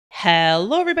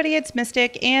Hello everybody, it's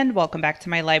Mystic and welcome back to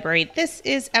my library. This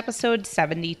is episode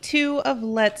 72 of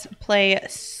Let's Play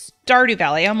Stardew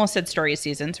Valley. I almost said Story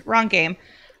Seasons, wrong game.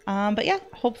 But yeah,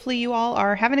 hopefully you all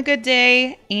are having a good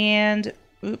day and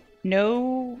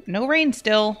no rain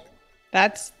still.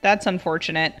 That's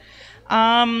unfortunate.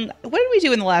 What did we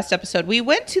do in the last episode? We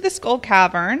went to the Skull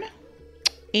Cavern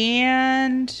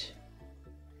and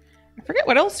I forget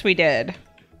what else we did.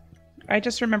 I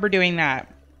just remember doing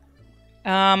that.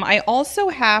 I also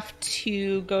have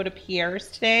to go to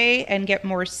Pierre's today and get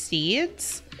more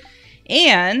seeds.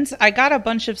 And I got a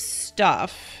bunch of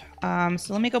stuff. So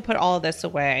let me go put all of this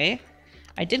away.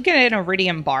 I did get an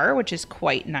iridium bar, which is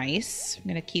quite nice. I'm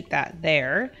going to keep that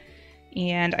there.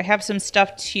 And I have some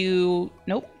stuff to...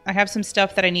 Nope. I have some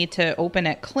stuff that I need to open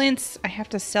at Clint's. I have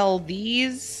to sell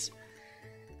these.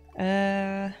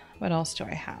 What else do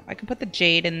I have? I can put the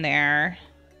jade in there.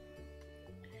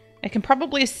 I can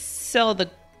probably sell the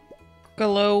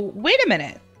glow. Wait a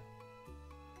minute.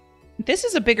 This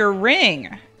is a bigger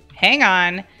ring. Hang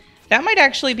on. That might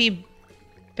actually be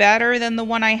better than the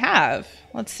one I have.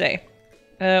 Let's see.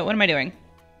 What am I doing?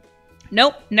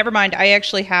 Nope. Never mind. I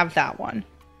actually have that one.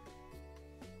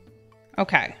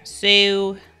 Okay.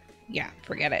 So, yeah.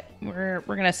 Forget it. We're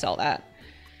going to sell that.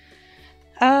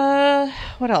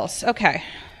 What else? Okay.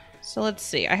 So let's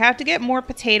see. I have to get more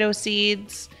potato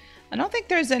seeds. I don't think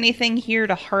there's anything here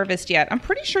to harvest yet. I'm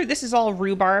pretty sure this is all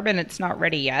rhubarb and it's not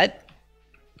ready yet.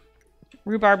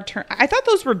 I thought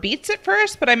those were beets at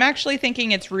first, but I'm actually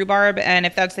thinking it's rhubarb. And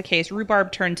if that's the case,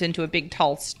 rhubarb turns into a big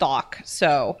tall stalk.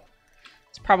 So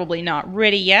it's probably not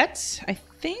ready yet. I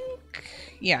think,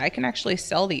 yeah, I can actually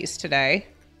sell these today.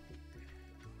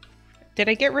 Did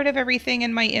I get rid of everything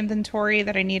in my inventory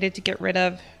that I needed to get rid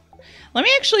of? Let me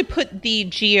actually put the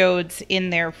geodes in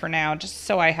there for now, just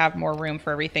so I have more room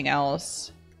for everything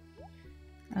else.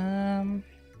 There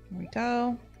we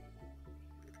go.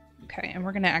 Okay, and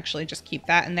we're gonna actually just keep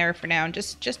that in there for now,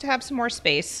 just to have some more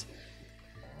space.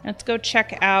 Let's go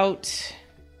check out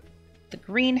the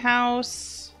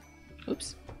greenhouse.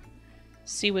 Oops.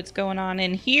 See what's going on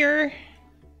in here.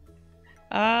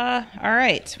 All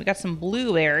right, we got some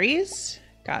blueberries.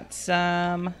 Got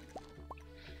some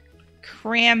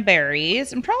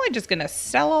cranberries. I'm probably just gonna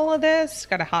sell all of this.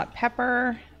 Got a hot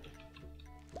pepper.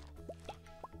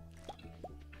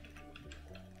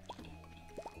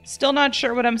 Still not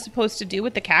sure what I'm supposed to do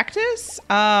with the cactus.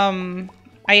 I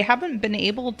haven't been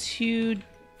able to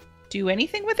do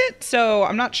anything with it, so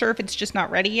I'm not sure if it's just not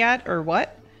ready yet or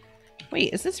what.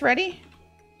 Wait, is this ready?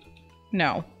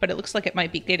 No, but it looks like it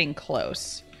might be getting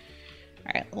close.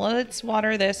 All right, let's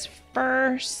water this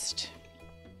first.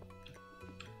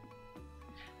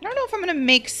 I don't know if I'm going to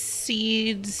make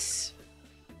seeds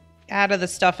out of the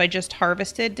stuff I just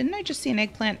harvested. Didn't I just see an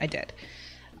eggplant? I did.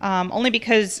 Only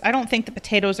because I don't think the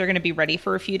potatoes are going to be ready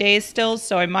for a few days still,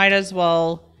 so I might as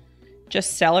well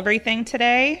just sell everything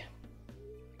today.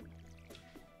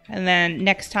 And then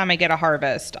next time I get a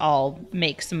harvest, I'll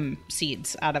make some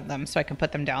seeds out of them so I can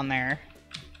put them down there.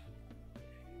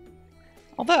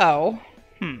 Although,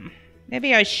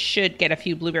 maybe I should get a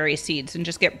few blueberry seeds and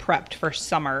just get prepped for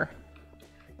summer.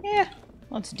 Yeah,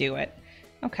 let's do it.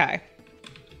 Okay.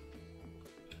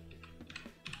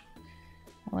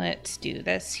 Let's do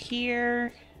this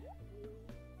here.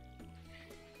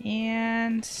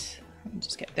 And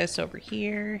just get this over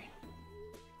here.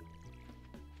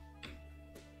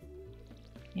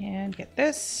 And get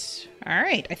this. All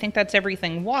right, I think that's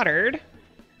everything watered.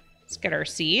 Let's get our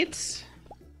seeds.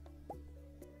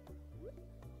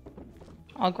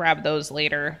 I'll grab those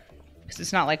later, because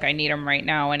it's not like I need them right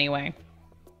now anyway.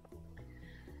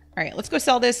 All right, let's go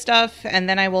sell this stuff, and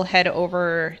then I will head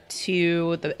over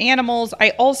to the animals.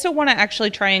 I also want to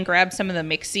actually try and grab some of the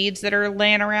mixed seeds that are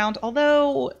laying around,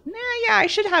 although, yeah, I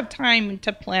should have time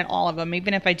to plant all of them,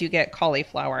 even if I do get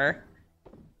cauliflower.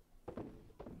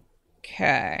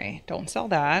 Okay, don't sell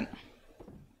that.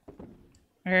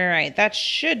 All right, that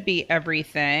should be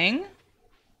everything.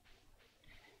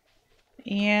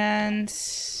 And,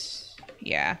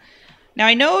 yeah. Now,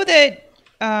 I know that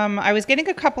I was getting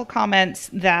a couple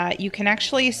comments that you can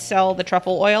actually sell the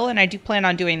truffle oil, and I do plan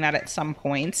on doing that at some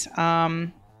point.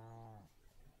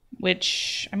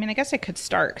 Which, I mean, I guess I could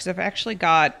start, because I've actually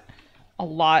got a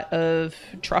lot of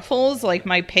truffles. Like,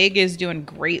 my pig is doing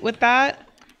great with that.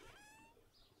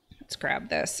 Let's grab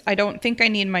this. I don't think I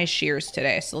need my shears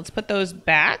today, so let's put those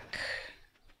back.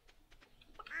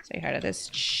 Say hi to this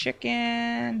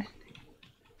chicken.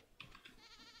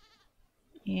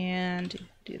 And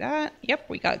do that. Yep,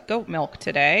 we got goat milk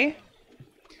today.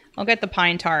 I'll get the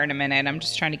pine tar in a minute. I'm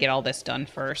just trying to get all this done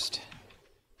first.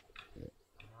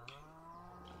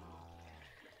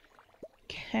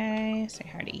 Hey,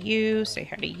 say hi to you, say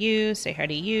hi to you, say hi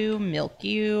to you, milk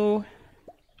you.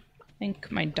 I think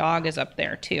my dog is up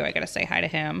there too. I gotta say hi to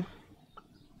him.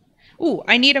 Ooh,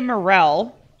 I need a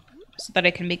morel so that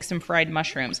I can make some fried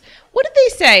mushrooms. What did they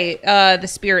say the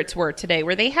spirits were today?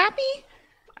 Were they happy?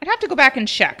 I'd have to go back and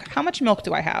check. How much milk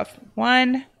do I have?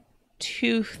 1,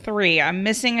 2, 3. I'm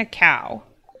missing a cow.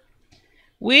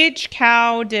 Which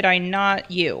cow did I not...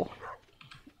 You?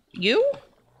 You?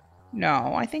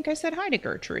 No, I think I said hi to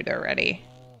Gertrude already.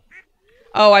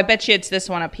 Oh, I bet you it's this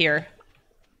one up here.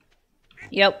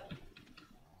 Yep.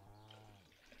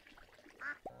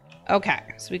 Okay,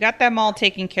 so we got them all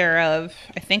taken care of.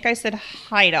 I think I said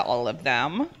hi to all of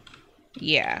them.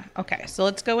 Yeah, okay, so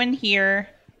let's go in here.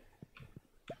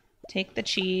 Take the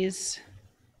cheese.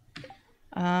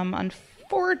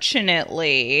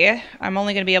 Unfortunately, I'm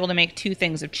only going to be able to make 2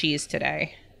 things of cheese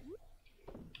today.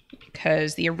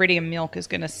 Because the iridium milk is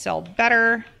going to sell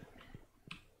better.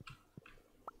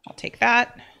 I'll take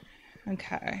that.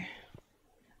 Okay. I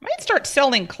might start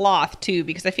selling cloth, too,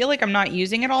 because I feel like I'm not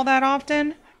using it all that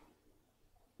often.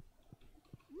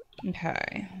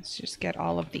 Okay, let's just get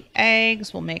all of the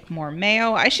eggs. We'll make more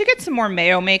mayo. I should get some more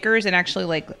mayo makers and actually,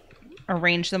 like,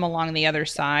 arrange them along the other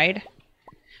side.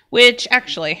 Which,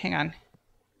 actually, hang on.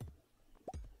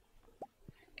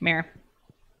 Come here.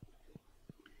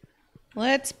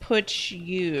 Let's put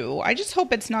you... I just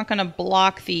hope it's not going to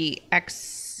block the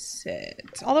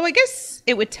exit. Although I guess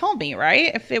it would tell me,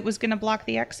 right? If it was going to block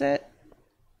the exit.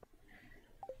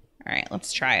 All right,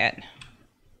 let's try it.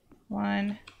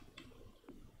 1,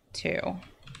 2.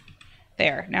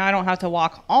 There. Now I don't have to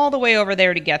walk all the way over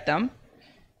there to get them.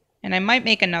 And I might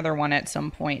make another one at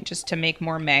some point just to make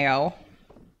more mayo.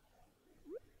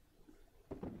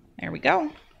 There we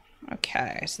go.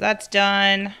 Okay, so that's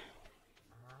done.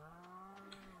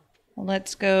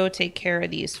 Let's go take care of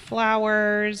these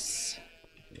flowers.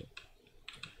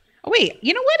 Oh, wait.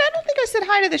 You know what? I don't think I said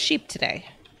hi to the sheep today.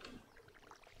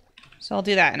 So I'll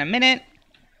do that in a minute.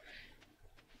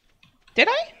 Did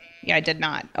I? Yeah, I did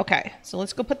not. Okay, so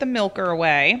let's go put the milker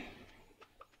away.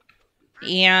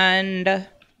 And then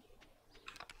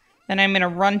I'm going to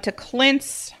run to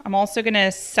Clint's. I'm also going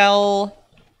to sell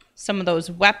some of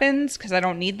those weapons because I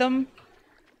don't need them.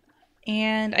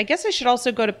 And I guess I should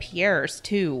also go to Pierre's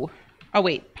too. Oh,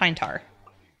 wait, pine tar.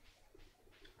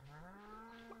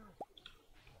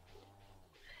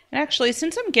 And actually,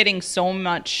 since I'm getting so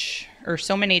much or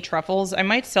so many truffles, I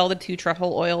might sell the 2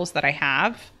 truffle oils that I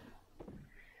have.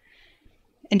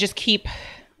 And just keep,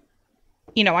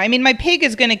 you know, I mean, my pig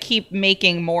is going to keep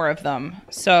making more of them.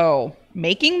 So,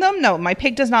 making them? No, my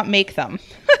pig does not make them.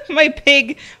 My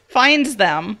pig finds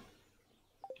them.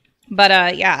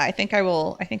 But, yeah, I think I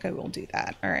will do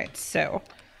that. All right, so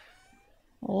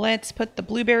let's put the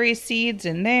blueberry seeds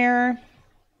in there.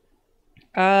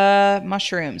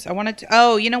 Mushrooms. I wanted to,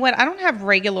 oh, you know what? I don't have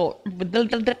regular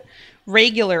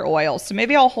oil, so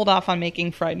maybe I'll hold off on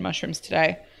making fried mushrooms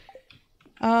today.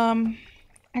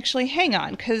 Actually, hang on,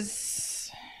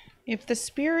 because if the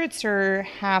spirits are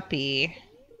happy,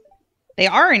 they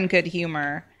are in good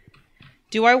humor.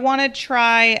 Do I want to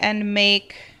try and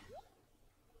make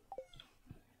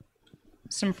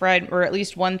some fried, or at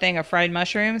least one thing of fried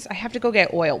mushrooms? I have to go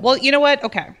get oil. Well, you know what?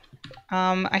 Okay.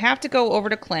 I have to go over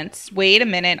to Clint's. Wait a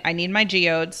minute. I need my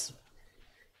geodes.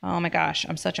 Oh my gosh.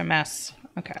 I'm such a mess.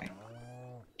 Okay.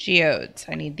 Geodes.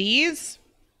 I need these.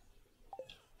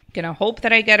 Gonna hope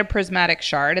that I get a prismatic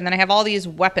shard. And then I have all these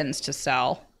weapons to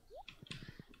sell.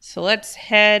 So let's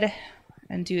head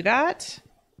and do that.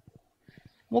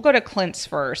 We'll go to Clint's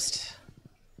first.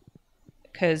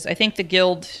 Because I think the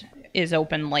guild is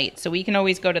open late. So we can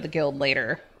always go to the guild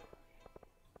later.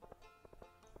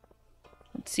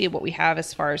 Let's see what we have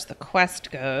as far as the quest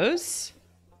goes.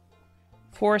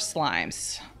 4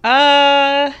 slimes.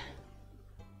 I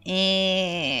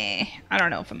don't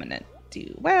know if I'm gonna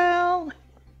do well.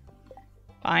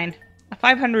 Fine. A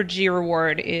 500 G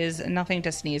reward is nothing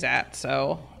to sneeze at,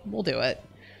 so we'll do it.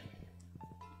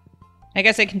 I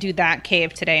guess I can do that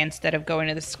cave today instead of going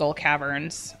to the Skull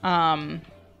Caverns.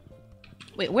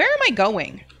 Wait, where am I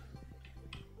going?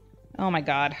 Oh my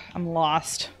god, I'm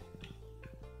lost.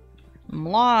 I'm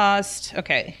lost.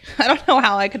 Okay, I don't know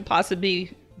how I could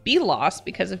possibly be lost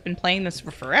because I've been playing this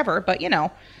for forever, but you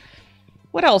know.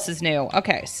 What else is new?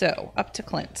 Okay, so up to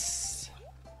Clint's.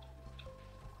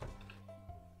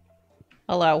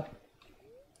 Hello.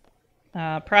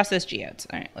 Process geodes.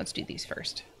 Alright, let's do these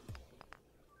first.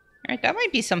 Alright, that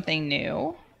might be something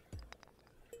new.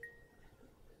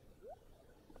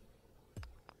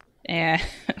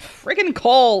 Friggin'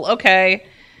 coal. Okay.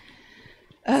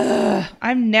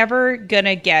 I'm never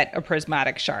gonna get a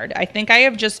prismatic shard. I think I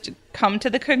have just come to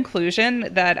the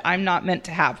conclusion that I'm not meant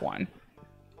to have one.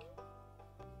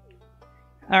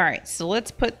 All right, so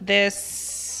let's put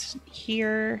this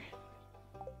here.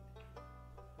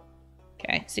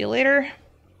 Okay, see you later.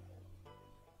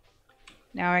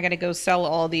 Now I gotta go sell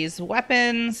all these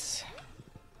weapons.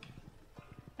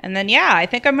 And then, yeah, I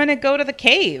think I'm going to go to the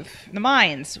cave, the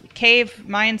mines. Cave,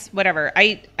 mines, whatever.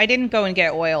 I didn't go and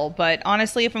get oil, but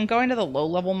honestly, if I'm going to the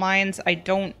low-level mines, I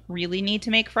don't really need to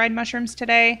make fried mushrooms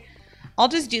today. I'll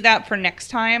just do that for next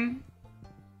time.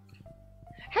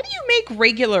 How do you make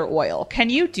regular oil?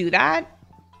 Can you do that?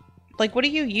 Like, what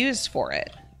do you use for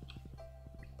it?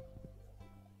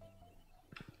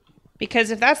 Because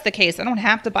if that's the case, I don't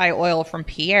have to buy oil from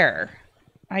Pierre.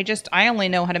 I only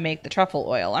know how to make the truffle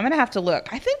oil. I'm going to have to look.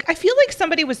 I feel like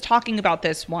somebody was talking about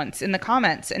this once in the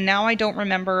comments, and now I don't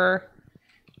remember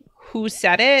who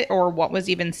said it or what was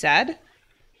even said.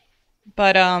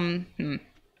 But, I don't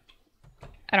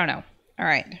know. All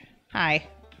right. Hi.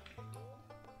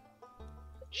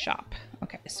 Shop.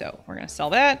 Okay, so we're going to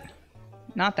sell that.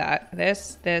 Not that.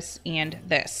 This, and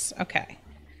this. Okay.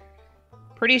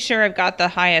 Pretty sure I've got the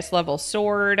highest level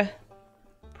sword.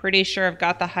 Pretty sure I've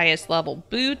got the highest level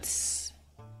boots.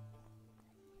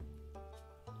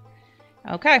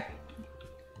 Okay.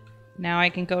 Now I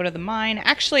can go to the mine.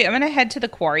 Actually, I'm going to head to the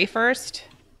quarry first.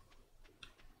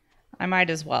 I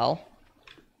might as well.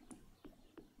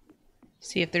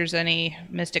 See if there's any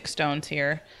mystic stones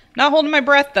here. Not holding my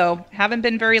breath, though. Haven't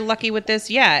been very lucky with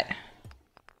this yet.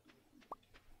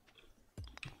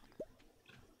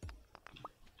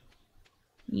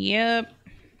 Yep.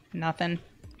 Nothing.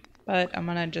 But I'm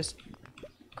gonna just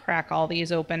crack all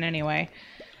these open anyway.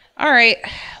 All right,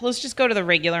 let's just go to the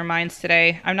regular mines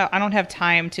today. I don't have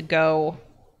time to go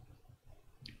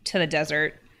to the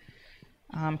desert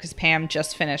because Pam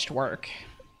just finished work.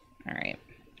 All right.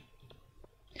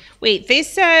 Wait, they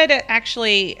said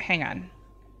actually. Hang on.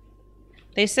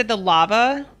 They said the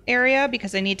lava area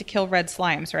because I need to kill red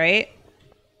slimes, right?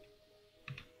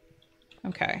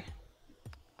 Okay.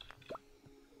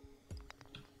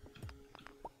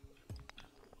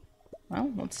 Well,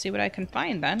 let's see what I can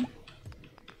find then.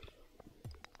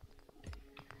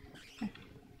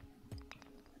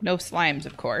 No slimes,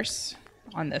 of course,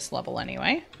 on this level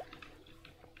anyway.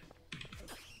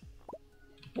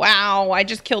 Wow, I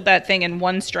just killed that thing in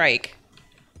one strike.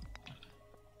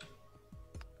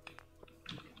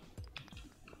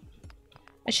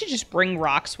 I should just bring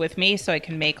rocks with me so I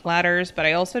can make ladders, but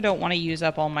I also don't want to use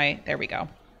up all my... There we go.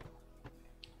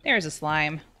 There's a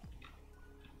slime.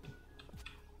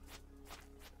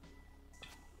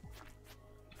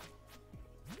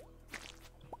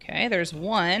 Okay, there's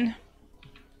one.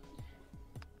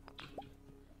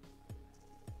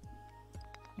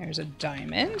 There's a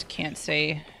diamond. Can't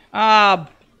say... Ah,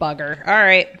 bugger.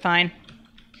 Alright, fine.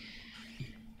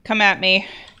 Come at me.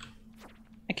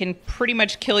 I can pretty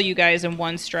much kill you guys in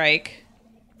one strike.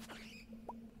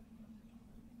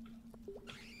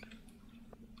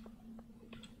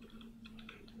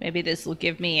 Maybe this will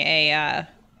give me a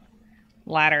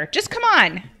ladder. Just come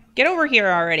on! Get over here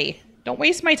already. Don't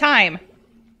waste my time.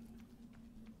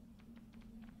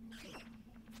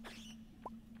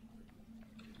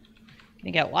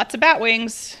 Gonna get lots of bat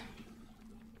wings.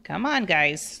 Come on,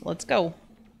 guys. Let's go.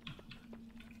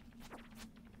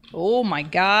 Oh my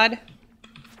god.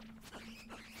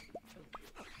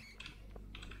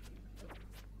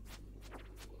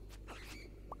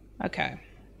 Okay.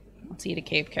 Let's eat a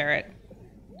cave carrot.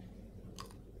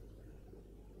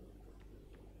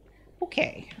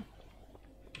 Okay.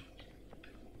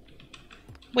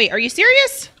 Wait, are you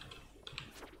serious?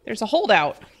 There's a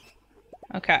holdout.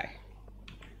 Okay.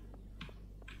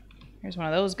 Here's one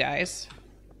of those guys.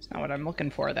 It's not what I'm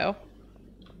looking for, though.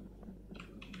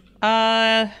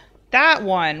 That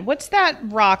one. What's that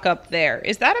rock up there?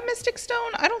 Is that a mystic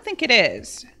stone? I don't think it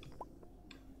is.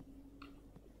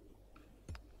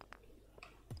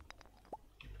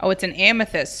 Oh, it's an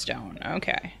amethyst stone.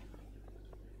 Okay.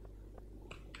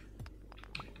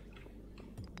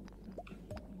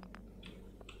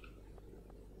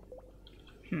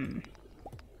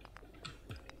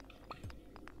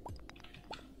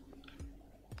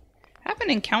 Haven't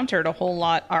encountered a whole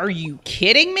lot. Are you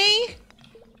kidding me?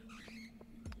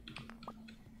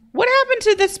 What happened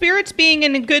to the spirits being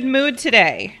in a good mood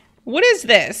today? What is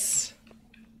this?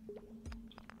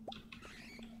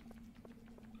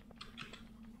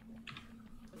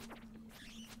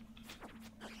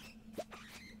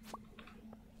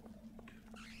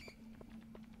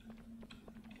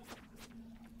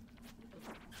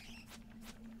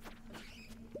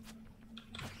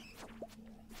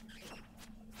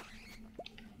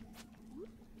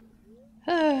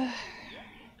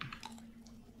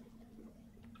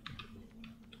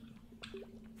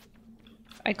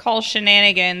 I call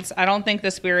shenanigans. I don't think the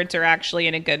spirits are actually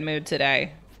in a good mood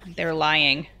today. They're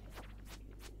lying.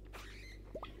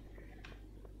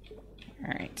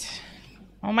 Alright.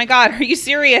 Oh my god, are you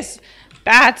serious?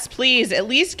 Bats, please, at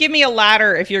least give me a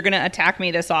ladder if you're gonna attack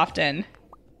me this often.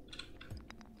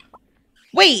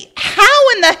 Wait, how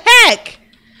in the heck?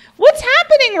 What's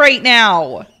happening right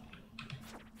now?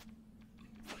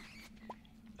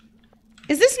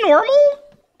 Is this normal?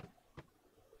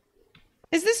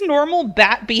 Is this normal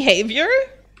bat behavior?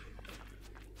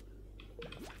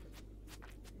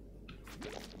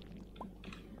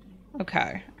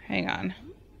 Okay, hang on.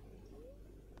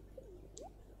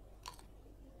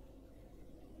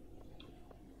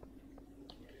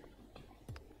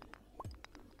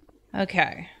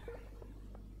 Okay.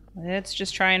 Let's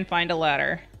just try and find a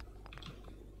ladder.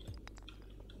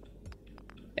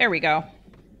 There we go.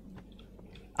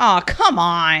 Aw, come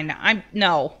on.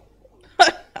 No.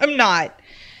 I'm not.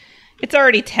 It's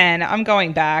already 10. I'm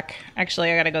going back.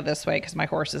 Actually, I gotta go this way because my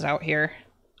horse is out here.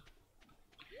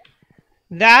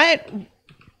 The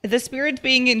spirits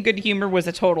being in good humor was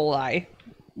a total lie.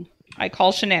 I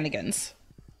call shenanigans.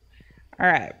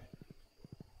 Alright.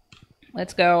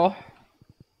 Let's go.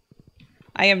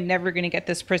 I am never gonna get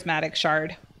this prismatic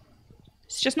shard.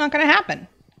 It's just not gonna happen.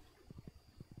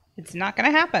 It's not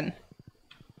gonna happen.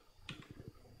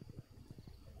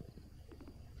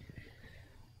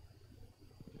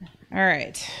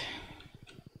 Alright.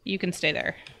 You can stay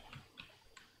there.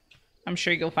 I'm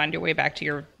sure you'll find your way back to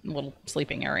your little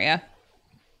sleeping area.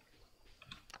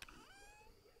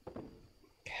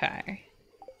 Okay.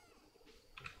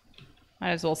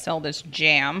 Might as well sell this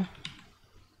jam.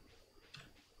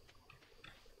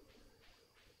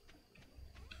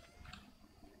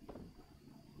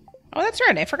 Oh, that's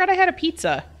right. I forgot I had a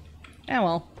pizza. Oh,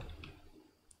 well.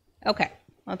 Okay.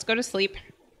 Let's go to sleep.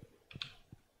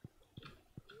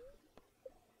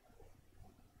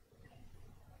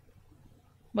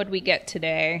 What'd we get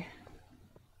today?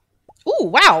 Ooh,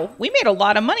 wow. We made a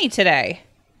lot of money today.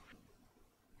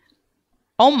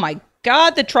 Oh my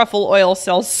god, the truffle oil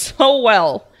sells so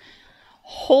well.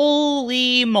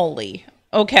 Holy moly.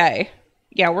 Okay.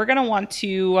 Yeah, we're gonna want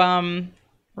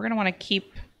to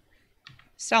keep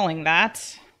selling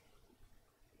that.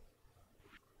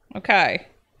 Okay.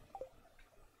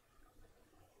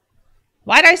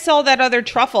 Why'd I sell that other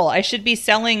truffle? I should be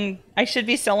selling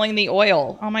the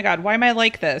oil. Oh my god, why am I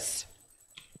like this?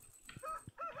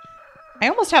 I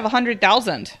almost have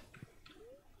 100,000.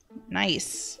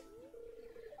 Nice.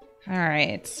 All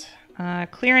right.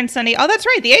 Clear and sunny. Oh, that's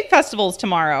right. The egg festival's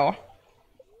tomorrow.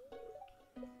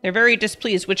 They're very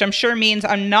displeased, which I'm sure means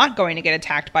I'm not going to get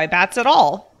attacked by bats at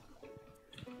all.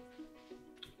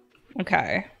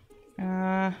 Okay.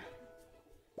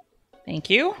 Thank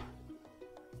you.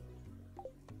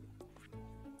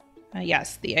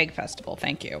 Yes, the egg festival.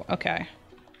 Thank you. Okay.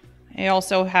 I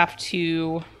also have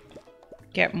to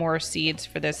get more seeds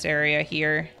for this area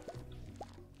here.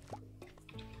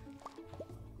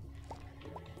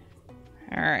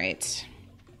 All right.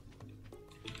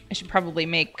 I should probably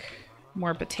make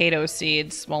more potato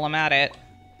seeds while I'm at it.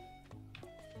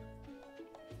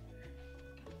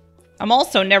 I'm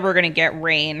also never going to get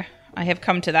rain. I have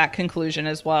come to that conclusion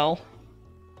as well.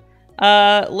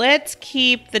 Let's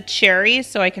keep the cherry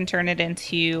so I can turn it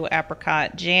into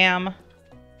apricot jam.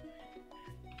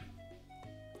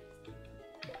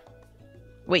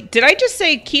 Wait, did I just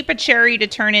say keep a cherry to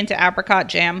turn into apricot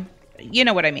jam? You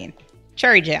know what I mean.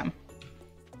 Cherry jam.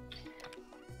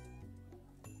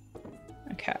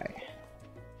 Okay.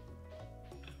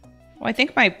 Well, I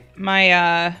think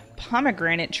my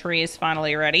pomegranate tree is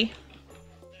finally ready.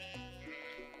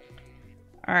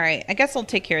 Alright, I guess I'll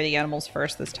take care of the animals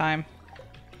first this time.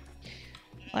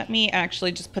 Let me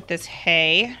actually just put this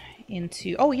hay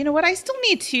into... Oh, you know what? I still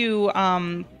need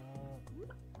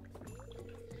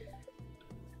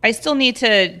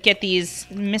to get these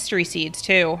mystery seeds,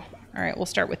 too. Alright, we'll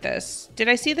start with this. Did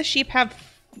I see the sheep have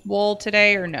wool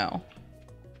today, or no?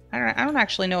 I don't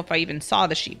actually know if I even saw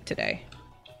the sheep today.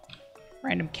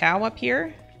 Random cow up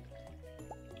here.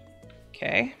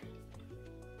 Okay.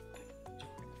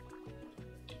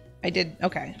 I did,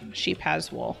 okay. Sheep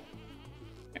has wool.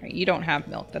 All right, you don't have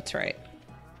milk, that's right.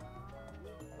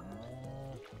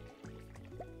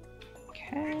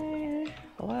 Okay.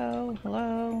 Hello,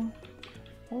 hello.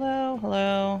 Hello,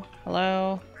 hello,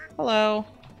 hello, hello.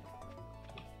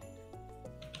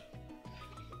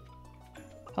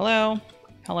 Hello,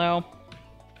 hello.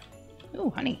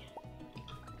 Ooh, honey.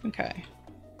 Okay.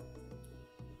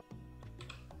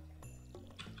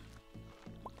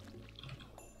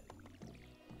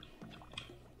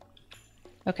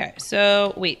 Okay,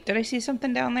 so wait, did I see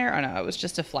something down there? Oh no, it was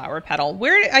just a flower petal.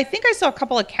 I think I saw a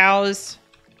couple of cows.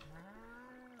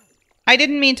 I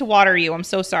didn't mean to water you. I'm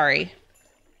so sorry.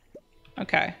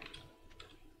 Okay.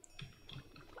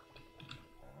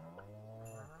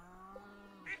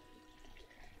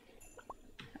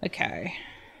 Okay.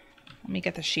 Let me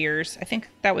get the shears. I think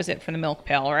that was it for the milk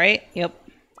pail, right? Yep.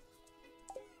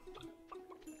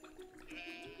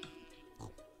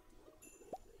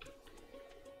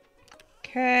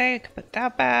 Okay, I can put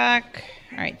that back.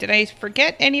 All right, did I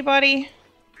forget anybody?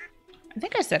 I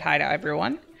think I said hi to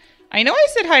everyone. I know I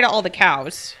said hi to all the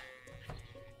cows.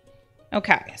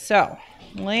 Okay, so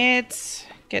let's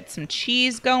get some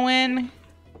cheese going.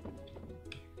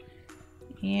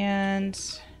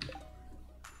 And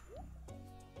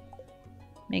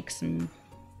make some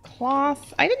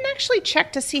cloth. I didn't actually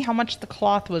check to see how much the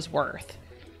cloth was worth.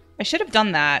 I should have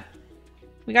done that.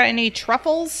 We got any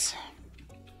truffles?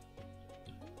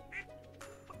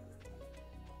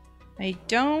 I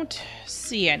don't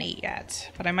see any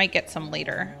yet, but I might get some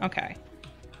later. Okay.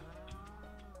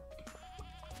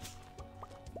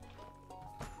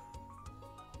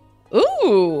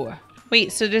 Ooh!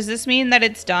 Wait, so does this mean that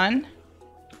it's done?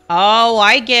 Oh,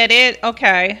 I get it.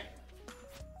 Okay.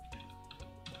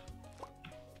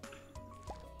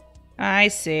 I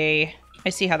see. I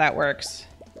see how that works.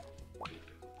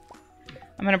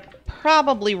 I'm gonna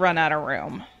probably run out of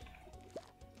room.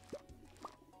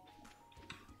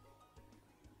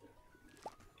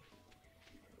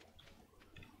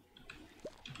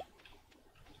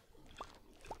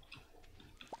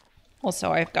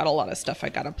 Also, I've got a lot of stuff I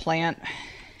gotta plant.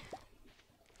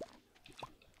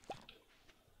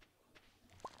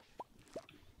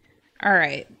 All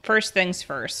right, first things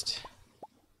first.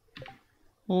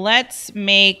 Let's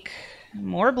make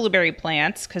more blueberry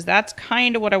plants, because that's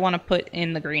kind of what I want to put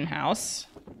in the greenhouse.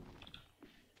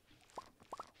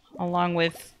 Along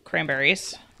with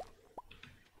cranberries.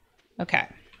 Okay,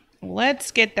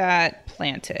 let's get that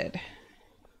planted.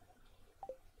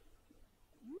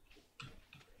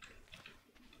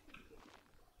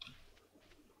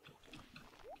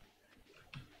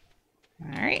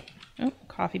 All right. Oh,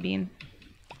 coffee bean.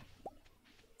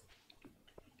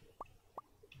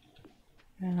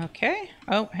 Okay.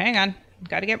 Oh, hang on.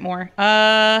 Gotta get more.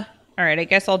 All right, I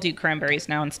guess I'll do cranberries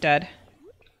now instead.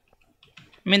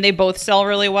 I mean, they both sell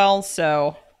really well,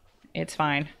 so it's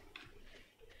fine.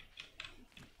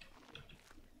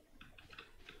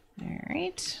 All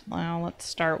right, now let's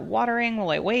start watering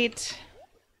while I wait.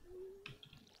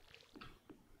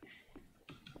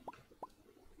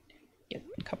 Get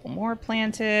a couple more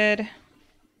planted.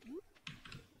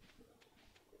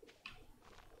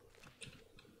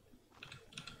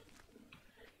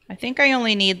 I think I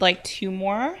only need like 2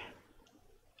 more.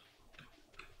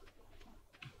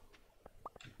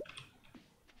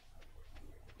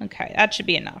 Okay, that should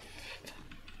be enough.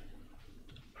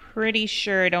 Pretty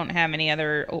sure I don't have any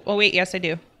other... Oh, wait, yes I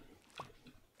do.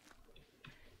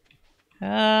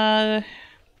 Yeah,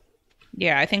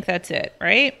 I think that's it,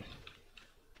 right?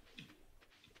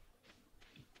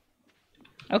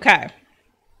 Okay.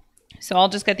 So I'll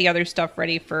just get the other stuff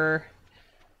ready for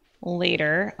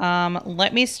later.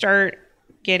 Let me start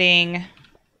getting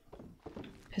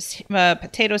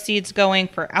potato seeds going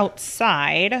for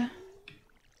outside.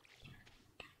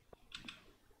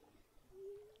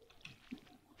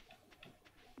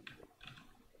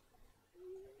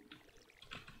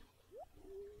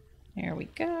 There we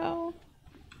go.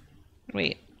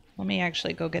 Wait, let me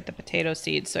actually go get the potato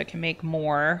seeds so I can make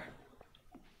more.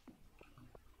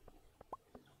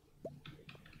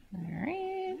 All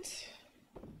right.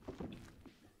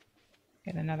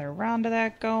 Get another round of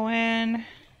that going.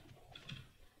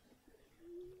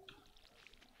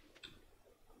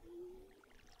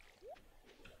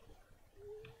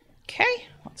 Okay,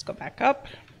 let's go back up.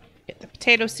 Get the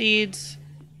potato seeds.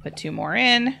 Put 2 more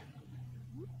in.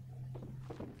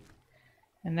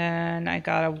 And then I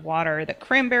gotta water the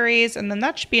cranberries, and then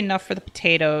that should be enough for the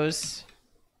potatoes.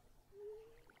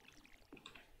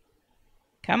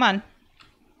 Come on.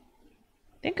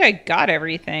 I think I got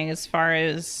everything as far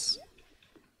as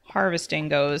harvesting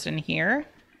goes in here.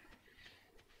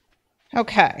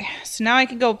 Okay, so now I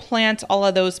can go plant all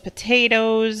of those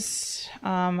potatoes.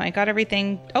 I got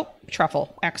everything. Oh,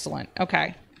 truffle. Excellent.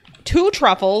 Okay. 2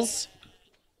 truffles.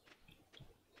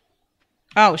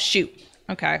 Oh, shoot.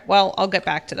 Okay, well, I'll get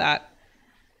back to that.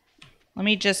 Let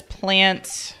me just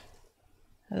plant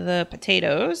the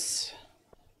potatoes.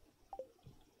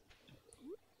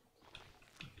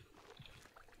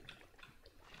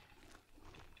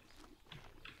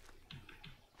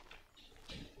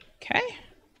 Okay,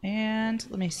 and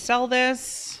let me sell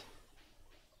this.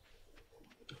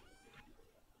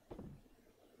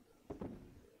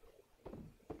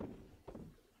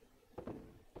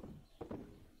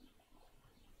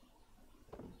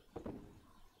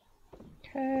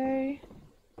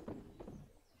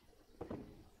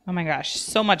 Oh my gosh,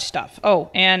 so much stuff. Oh,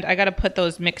 and I gotta put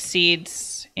those mixed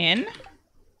seeds in.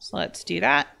 So let's do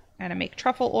that. Gotta make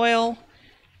truffle oil.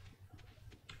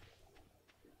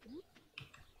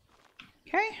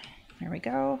 Okay, there we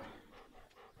go.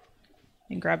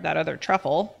 And grab that other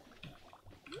truffle.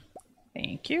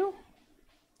 Thank you.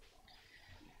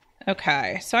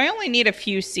 Okay, so I only need a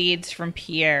few seeds from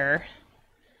Pierre,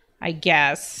 I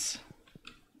guess.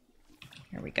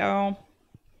 Here we go.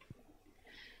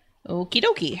 Okie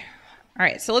dokie. All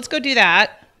right, so let's go do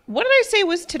that. What did I say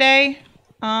was today?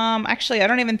 Actually, I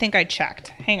don't even think I checked.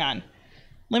 Hang on.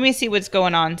 Let me see what's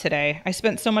going on today. I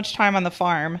spent so much time on the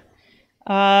farm.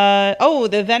 Oh,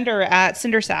 the vendor at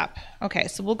Cindersap. Okay,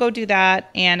 so we'll go do that,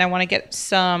 and I want to get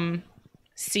some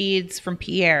seeds from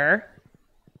Pierre.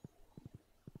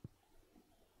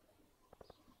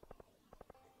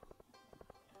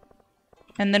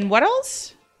 And then what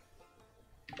else?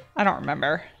 I don't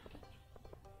remember.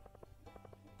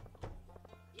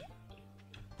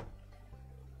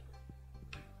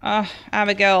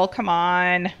 Abigail, come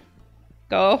on.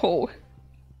 Go.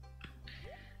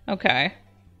 Okay.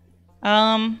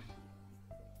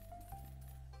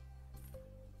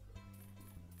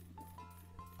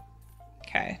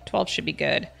 Okay, 12 should be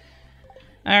good.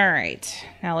 All right.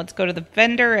 Now let's go to the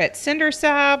vendor at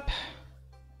Cindersap.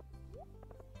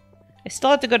 I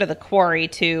still have to go to the quarry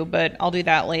too, but I'll do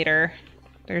that later.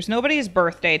 There's nobody's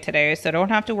birthday today, so don't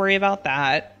have to worry about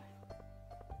that.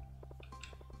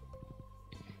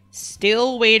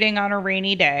 Still waiting on a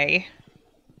rainy day.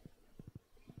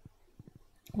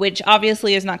 Which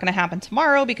obviously is not going to happen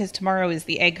tomorrow because tomorrow is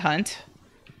the egg hunt.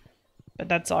 But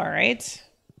that's all right.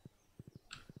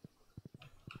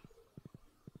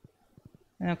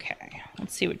 Okay,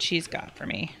 let's see what she's got for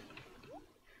me.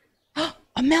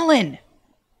 A melon!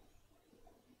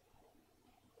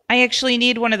 I actually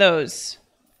need one of those.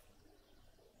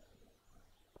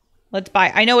 Let's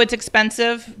buy. I know it's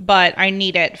expensive, but I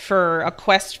need it for a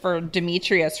quest for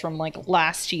Demetrius from like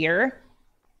last year.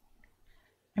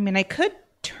 I mean, I could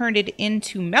turn it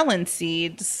into melon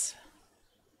seeds.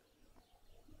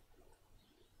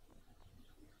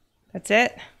 That's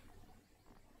it?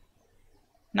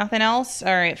 Nothing else?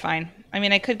 All right, fine. I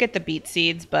mean, I could get the beet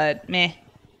seeds, but meh.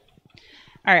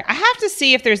 All right, I have to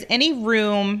see if there's any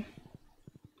room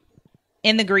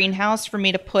in the greenhouse for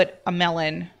me to put a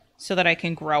melon so that I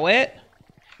can grow it.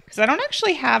 Because I don't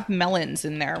actually have melons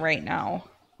in there right now.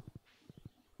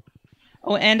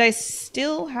 Oh, and I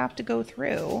still have to go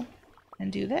through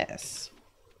and do this.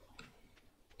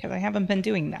 Because I haven't been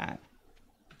doing that.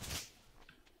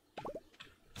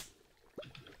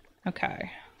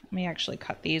 Okay. Let me actually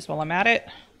cut these while I'm at it.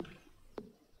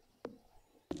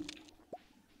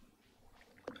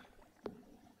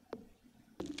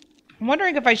 I'm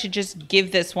wondering if I should just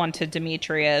give this one to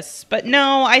Demetrius. But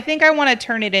no, I think I want to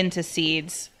turn it into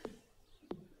seeds.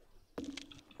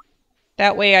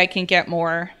 That way I can get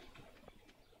more.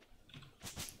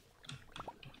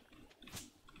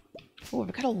 Oh,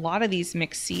 I've got a lot of these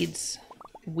mixed seeds.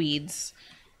 Weeds.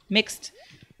 Mixed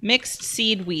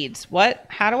seed weeds. What?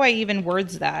 How do I even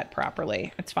words that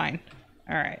properly? It's fine.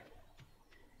 All right.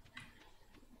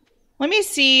 Let me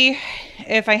see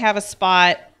if I have a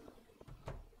spot.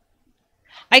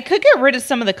 I could get rid of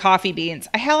some of the coffee beans.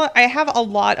 I have a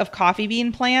lot of coffee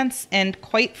bean plants, and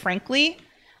quite frankly,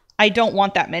 I don't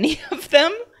want that many of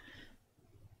them.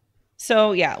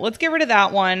 So yeah, let's get rid of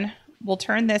that one. We'll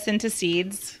turn this into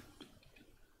seeds.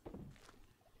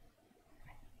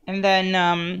 And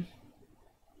then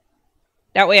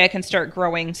that way I can start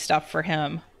growing stuff for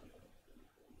him.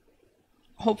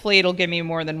 Hopefully it'll give me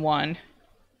more than one.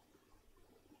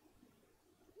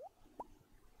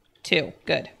 2.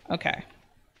 Good. Okay.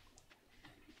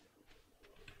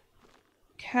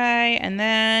 Okay, and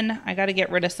then I got to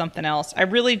get rid of something else. I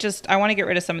want to get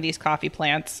rid of some of these coffee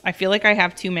plants. I feel like I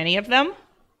have too many of them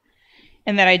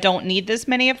and that I don't need this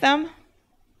many of them.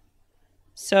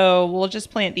 So we'll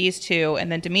just plant these 2,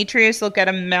 and then Demetrius will get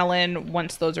a melon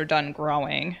once those are done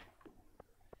growing.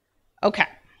 Okay,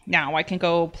 now I can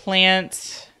go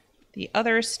plant the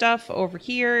other stuff over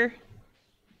here.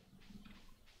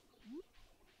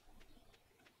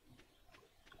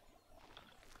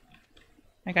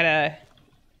 I gotta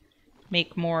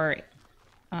make more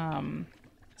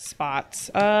spots.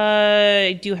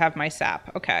 I do have my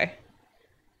sap. Okay.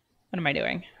 What am I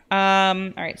doing?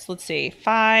 All right, so let's see.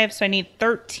 5, so I need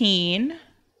 13.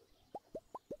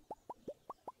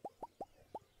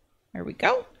 There we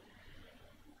go.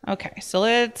 Okay, so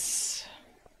let's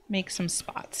make some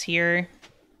spots here.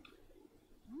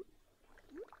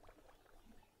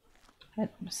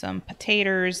 Put some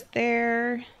potatoes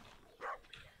there.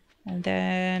 And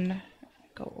then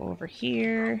Go over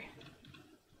here.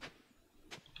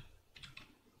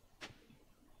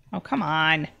 Oh, come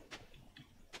on.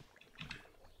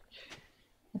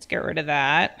 Let's get rid of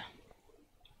that.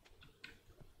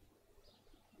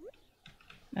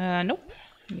 Nope.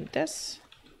 Need this.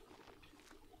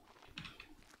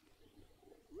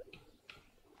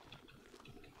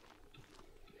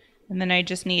 And then I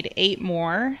just need 8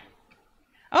 more.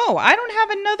 Oh, I don't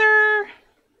have another...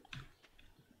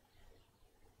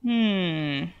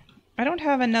 I don't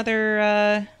have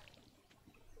another,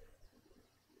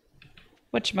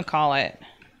 whatchamacallit?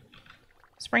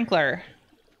 Sprinkler.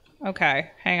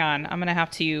 Okay, hang on. I'm gonna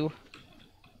have to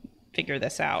figure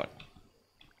this out.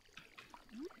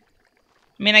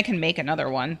 I mean, I can make another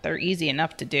one. They're easy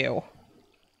enough to do.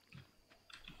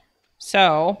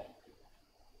 So,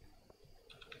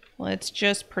 let's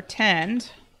just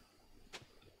pretend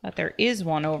that there is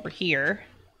one over here.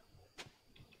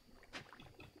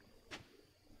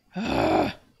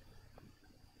 Ugh.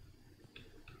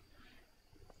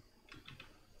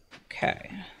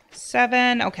 Okay,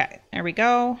 7. Okay, there we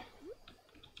go.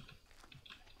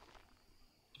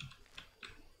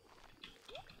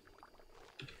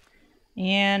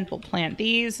 And we'll plant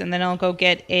these, and then I'll go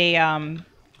get a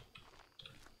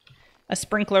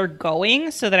sprinkler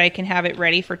going so that I can have it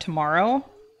ready for tomorrow.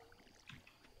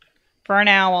 For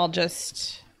now, I'll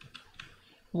just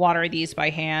water these by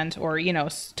hand, or, you know,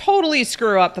 totally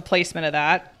screw up the placement of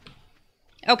that.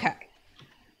 Okay.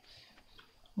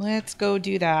 Let's go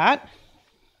do that.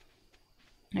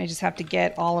 I just have to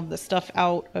get all of the stuff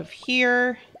out of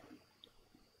here.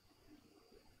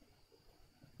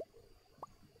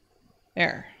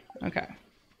 There. Okay.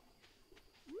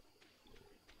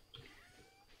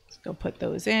 Let's go put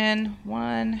those in.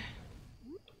 1,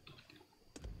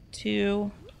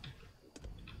 2,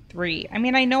 3. I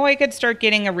mean, I know I could start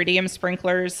getting iridium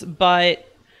sprinklers, but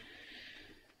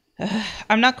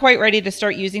I'm not quite ready to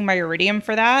start using my iridium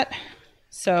for that.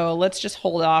 So let's just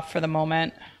hold off for the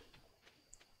moment.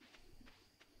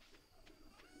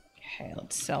 Okay,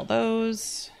 let's sell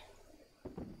those.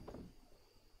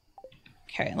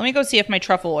 Okay, let me go see if my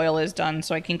truffle oil is done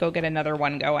so I can go get another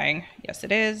one going. Yes,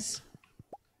 it is.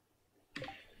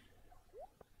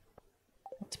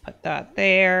 Let's put that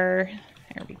there.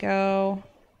 There we go.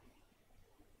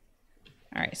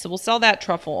 All right, so we'll sell that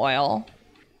truffle oil.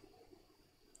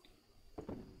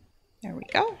 There we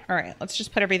go. All right, let's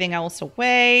just put everything else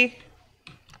away.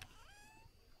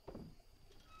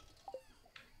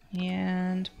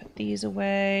 And put these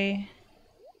away.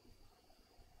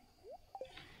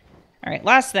 All right,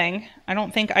 last thing. I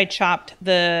don't think I chopped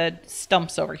the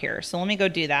stumps over here, so let me go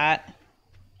do that.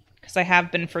 Because I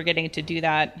have been forgetting to do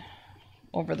that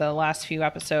over the last few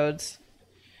episodes.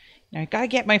 Now I gotta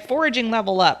get my foraging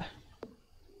level up.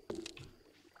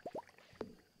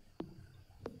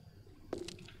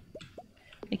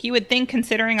 Like, you would think,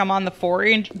 considering I'm on the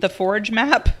forage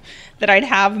map, that I'd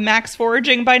have max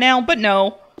foraging by now, but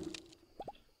no.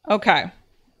 Okay.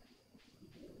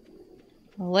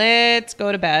 Let's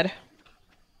go to bed.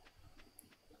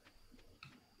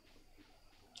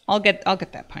 I'll get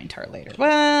that pine tar later.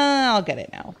 Well, I'll get it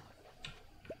now.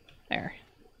 There.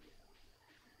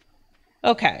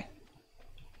 Okay.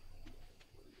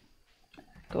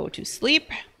 Go to sleep.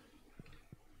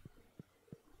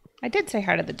 I did say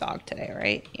hi to the dog today,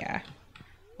 right? Yeah.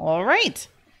 All right.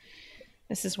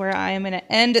 This is where I am going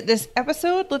to end this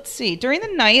episode. Let's see. During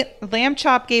the night, Lamb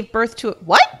Chop gave birth to...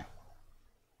 What?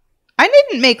 I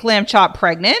didn't make Lamb Chop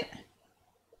pregnant.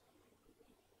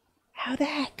 How the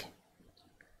heck?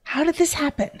 How did this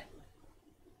happen?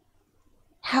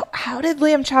 How did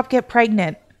Lamb Chop get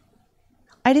pregnant?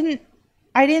 I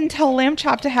didn't tell Lamb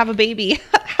Chop to have a baby.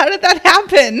 How did that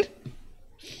happen?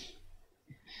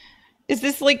 Is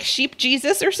this like sheep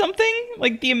Jesus or something?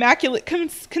 Like the Immaculate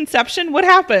Conception? What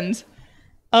happened?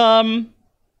 Okay,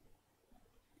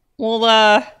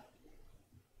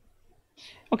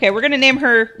 we're going to name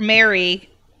her Mary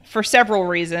for several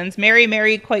reasons.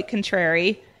 Mary, quite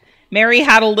contrary. Mary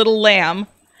had a little lamb.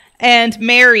 And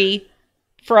Mary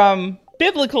from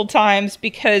biblical times,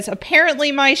 because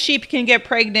apparently my sheep can get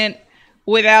pregnant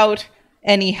without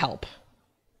any help.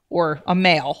 Or a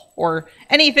male. Or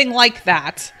anything like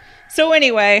that. So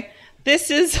anyway,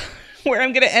 this is where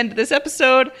I'm going to end this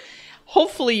episode.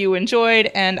 Hopefully you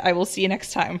enjoyed, and I will see you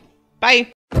next time.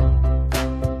 Bye.